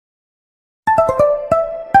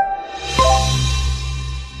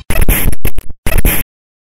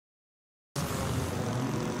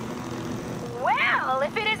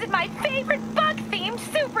my favorite bug-themed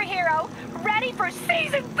superhero. Ready for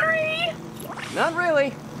Season 3? Not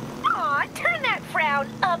really. Aw, turn that frown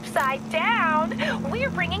upside down. We're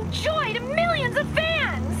bringing joy to millions of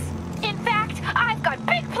fans. In fact, I've got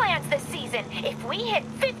big plans this season. If we hit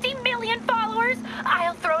 50 million followers,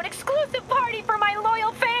 I'll throw an exclusive party for my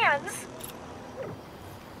loyal fans.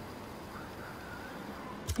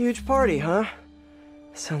 Huge party, huh?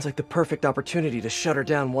 Sounds like the perfect opportunity to shut her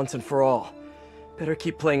down once and for all. Better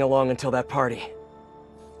keep playing along until that party.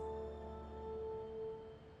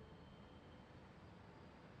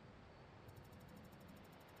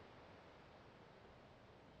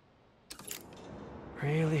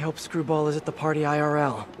 Really hope Screwball is at the party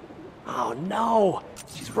IRL. Oh no!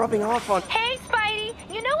 She's rubbing off on— Hey, Spidey,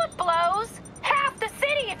 you know what blows? Half the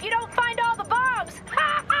city if you don't find all the bombs!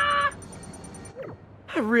 Ha ha!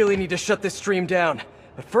 I really need to shut this stream down.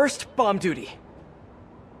 But first, bomb duty.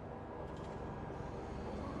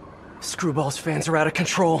 Screwball's fans are out of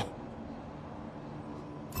control.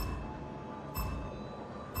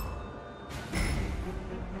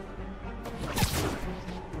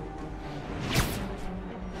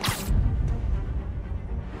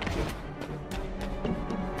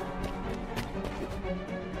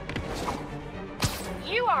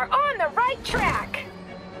 You are on the right track.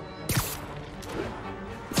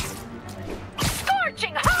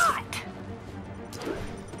 Scorching hot!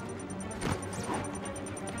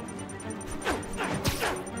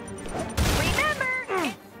 Remember,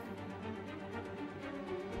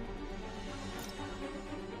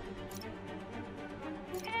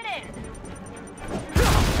 hidden.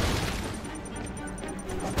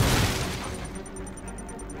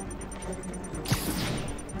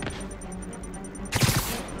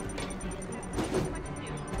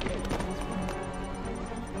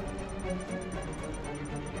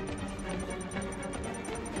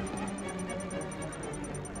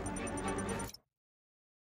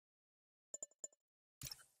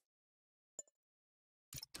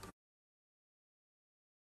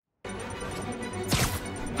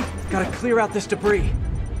 Gotta clear out this debris.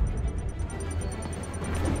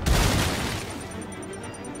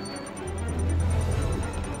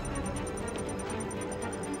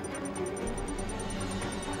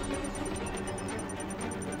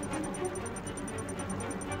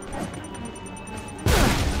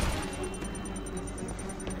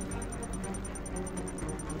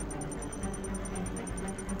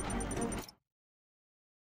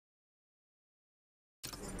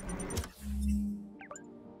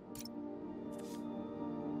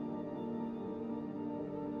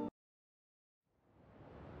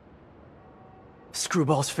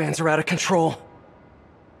 Screwball's fans are out of control.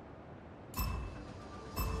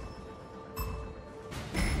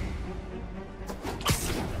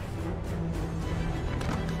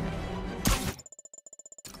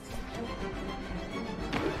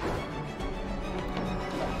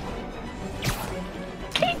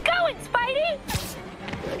 Keep going, Spidey!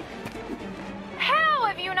 How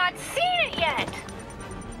have you not seen it yet?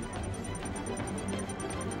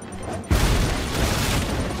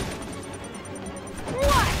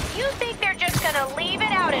 What? You think they're just gonna leave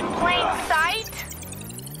it out in plain sight?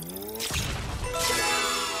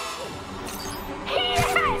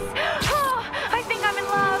 Yes! Oh, I think I'm in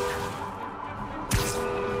love.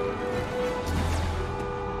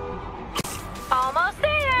 Almost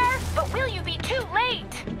there, but will you be too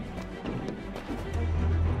late?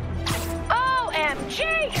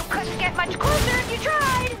 OMG, you couldn't get much closer if you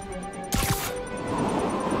tried.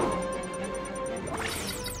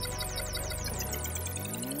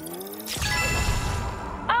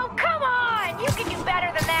 Oh, come on! You can do better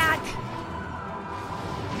than that!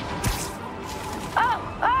 Oh,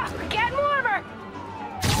 getting warmer!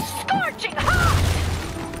 Scorching hot!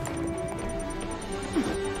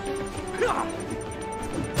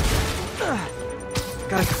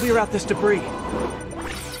 Gotta clear out this debris.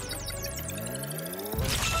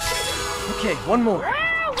 Okay, one more.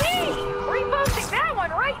 Wowee! Reposting that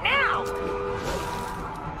one right now!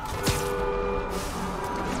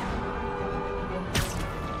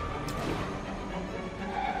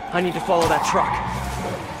 I need to follow that truck.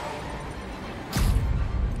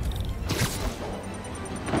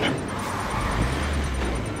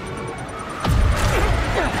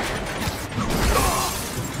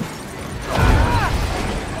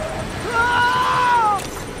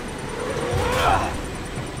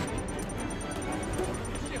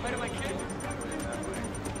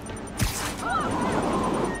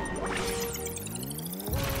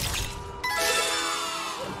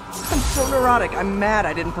 So neurotic. I'm mad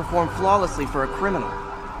I didn't perform flawlessly for a criminal.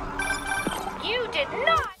 You did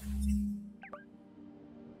not!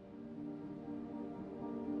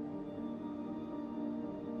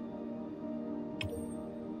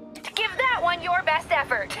 giving your best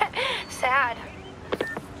effort. Sad.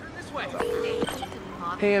 This way.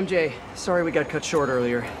 Hey, MJ. Sorry we got cut short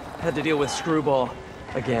earlier. Had to deal with Screwball.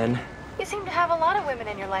 Again. You seem to have a lot of women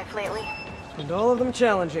in your life lately. And all of them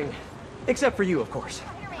challenging. Except for you, of course.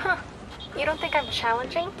 Huh. You don't think I'm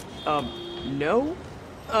challenging? No?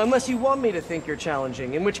 Unless you want me to think you're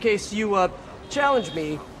challenging, in which case you, challenge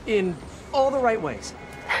me in all the right ways.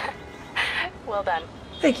 Well done.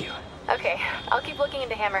 Thank you. Okay, I'll keep looking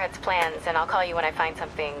into Hammerhead's plans, and I'll call you when I find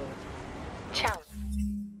something... challenging.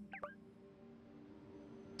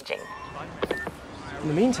 In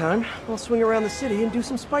the meantime, I'll swing around the city and do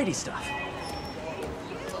some Spidey stuff.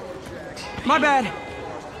 My bad!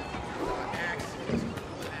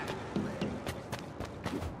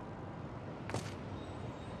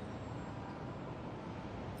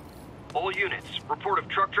 All units, report of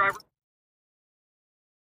truck driver.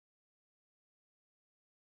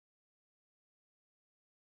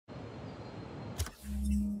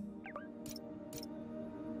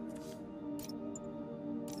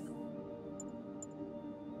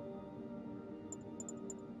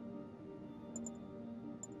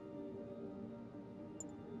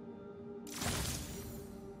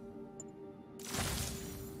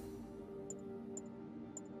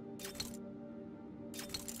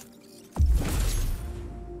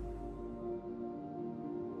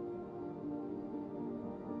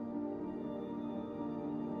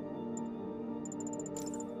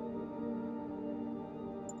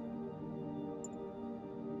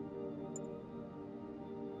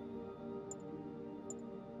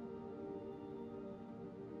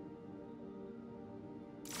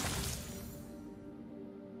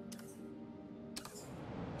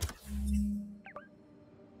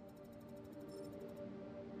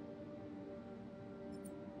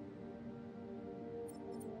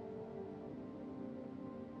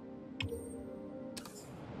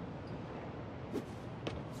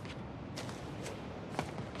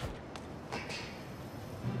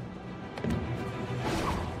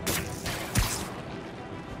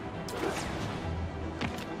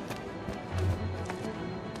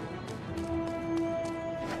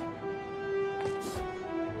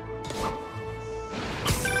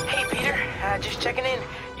 Just checking in.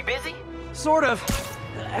 You busy? Sort of.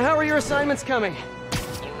 How are your assignments coming?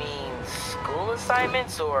 You mean school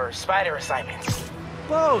assignments or spider assignments?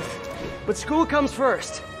 Both. But school comes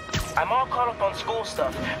first. I'm all caught up on school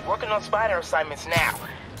stuff, working on spider assignments now.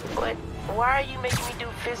 But why are you making me do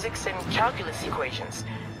physics and calculus equations?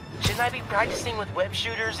 Shouldn't I be practicing with web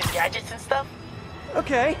shooters and gadgets and stuff?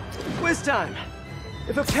 Okay, quiz time.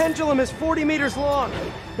 If a pendulum is 40 meters long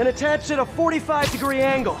and attached at a 45-degree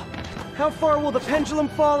angle, how far will the pendulum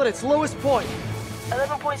fall at its lowest point?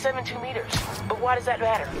 11.72 meters. But why does that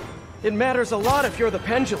matter? It matters a lot if you're the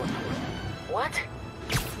pendulum. What?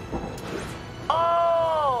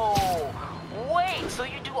 Oh! Wait, so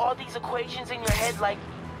you do all these equations in your head, like,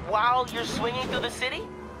 while you're swinging through the city?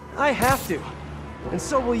 I have to. And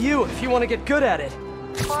so will you if you want to get good at it.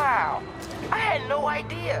 Wow. I had no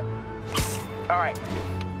idea. All right.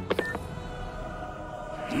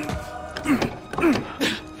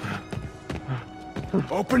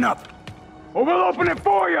 Open up! Or we'll open it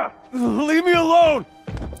for you! Leave me alone!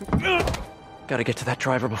 Gotta get to that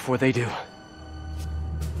driver before they do. Come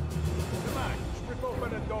on, strip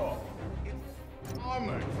open the door. It's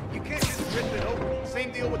armored. You can't just rip it open.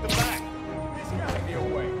 Same deal with the back. There's gotta be a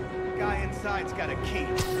way. The guy inside's got a key.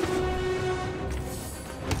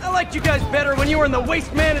 I liked you guys better when you were in the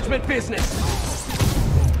waste management business.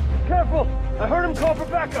 Careful! I heard him call for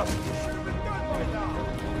backup.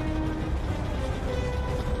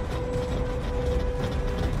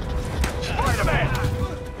 Spider-Man!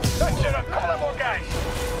 That should have called more guys!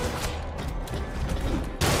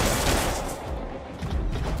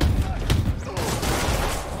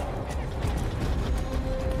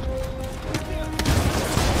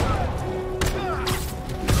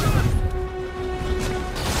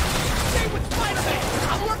 Stay with Spider-Man!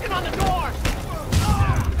 I'm working on the door!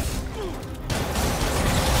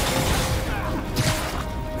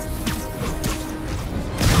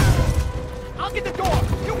 I'll get the door!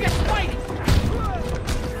 You get Spidey!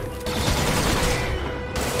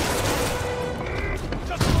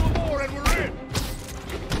 Just a little more and we're in!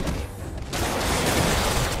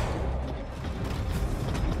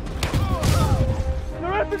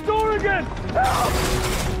 They're at the door again! Help!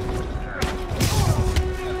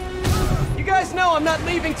 You guys know I'm not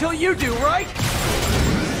leaving till you do, right?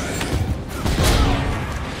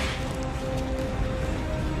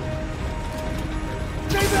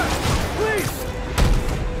 Stay back! Please!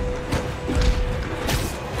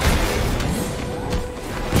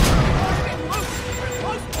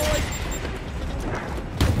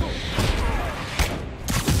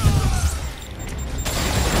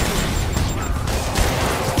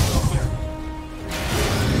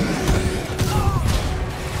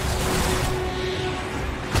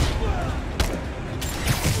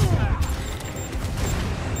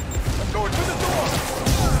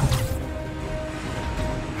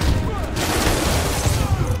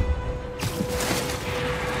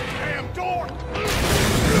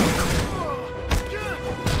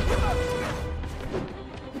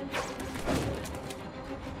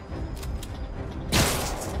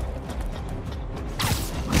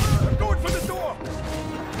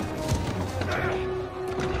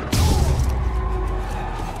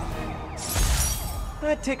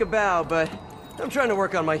 might take a bow, but I'm trying to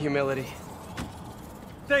work on my humility.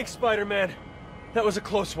 Thanks, Spider-Man. That was a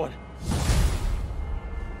close one.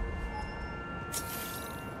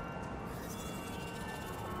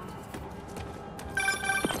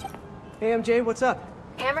 Hey, MJ, what's up?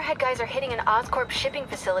 Hammerhead guys are hitting an Oscorp shipping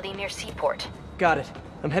facility near Seaport. Got it.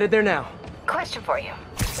 I'm headed there now. Question for you.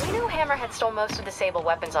 We know Hammerhead stole most of the Sable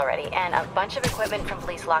weapons already, and a bunch of equipment from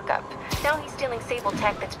police lockup. Now he's stealing Sable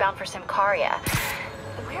tech that's bound for Symkaria.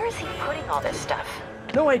 Where is he putting all this stuff?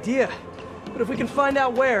 No idea. But if we can find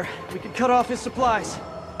out where, we could cut off his supplies.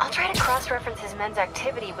 I'll try to cross-reference his men's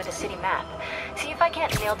activity with a city map. See if I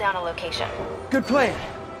can't nail down a location. Good plan.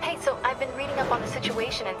 Hey, so I've been reading up on the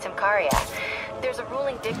situation in Symkaria. There's a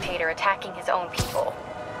ruling dictator attacking his own people.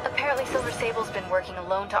 Apparently Silver Sable's been working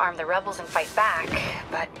alone to arm the rebels and fight back,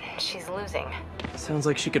 but she's losing. Sounds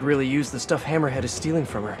like she could really use the stuff Hammerhead is stealing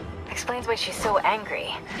from her. Explains why she's so angry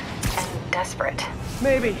and desperate.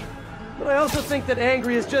 Maybe. But I also think that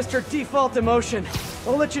angry is just her default emotion.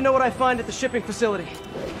 I'll let you know what I find at the shipping facility.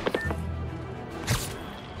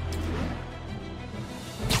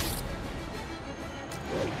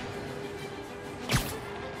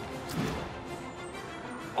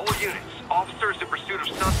 All units, officers in pursuit of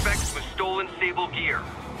suspects with stolen Sable gear.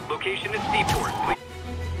 Location is Seaport. Please.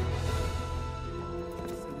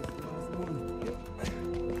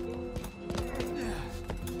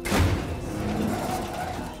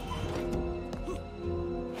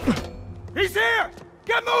 He's here!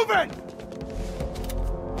 Get moving!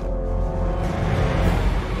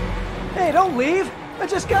 Hey, don't leave! I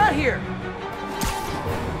just got here!